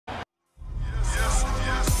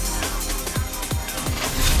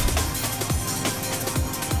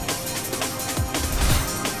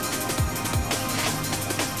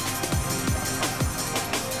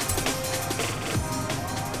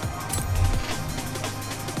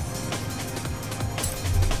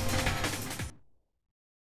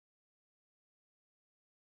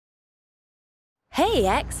Hey,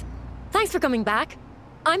 X. Thanks for coming back.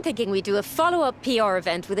 I'm thinking we do a follow-up PR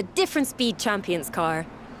event with a different Speed Champions car.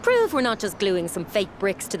 Prove we're not just gluing some fake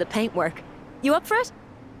bricks to the paintwork. You up for it?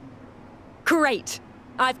 Great!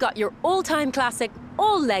 I've got your all-time classic,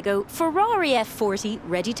 all-Lego Ferrari F40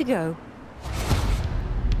 ready to go.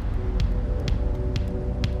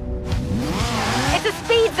 It's a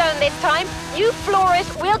speed zone this time. You floor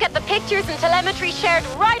it, we'll get the pictures and telemetry shared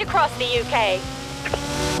right across the UK.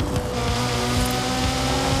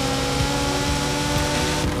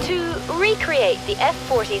 To recreate the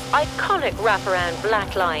F40's iconic wraparound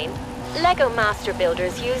black line, Lego master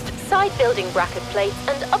builders used side building bracket plates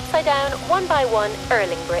and upside-down 1x1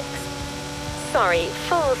 Erling bricks. Sorry,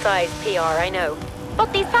 full-size PR, I know.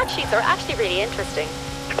 But these fact sheets are actually really interesting.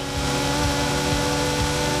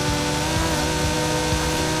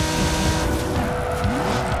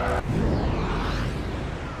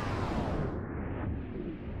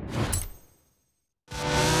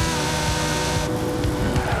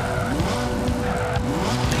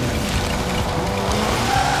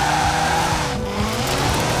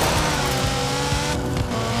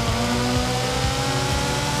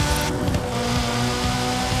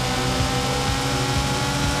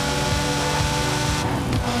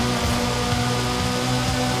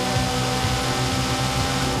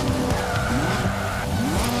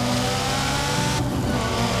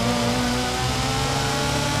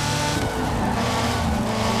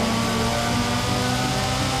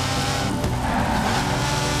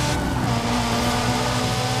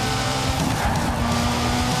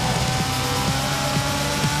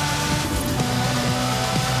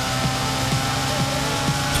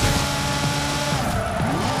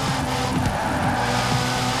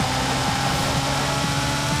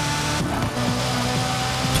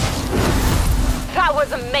 That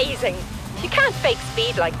was amazing! You can't fake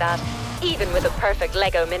speed like that, even with a perfect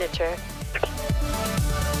Lego miniature.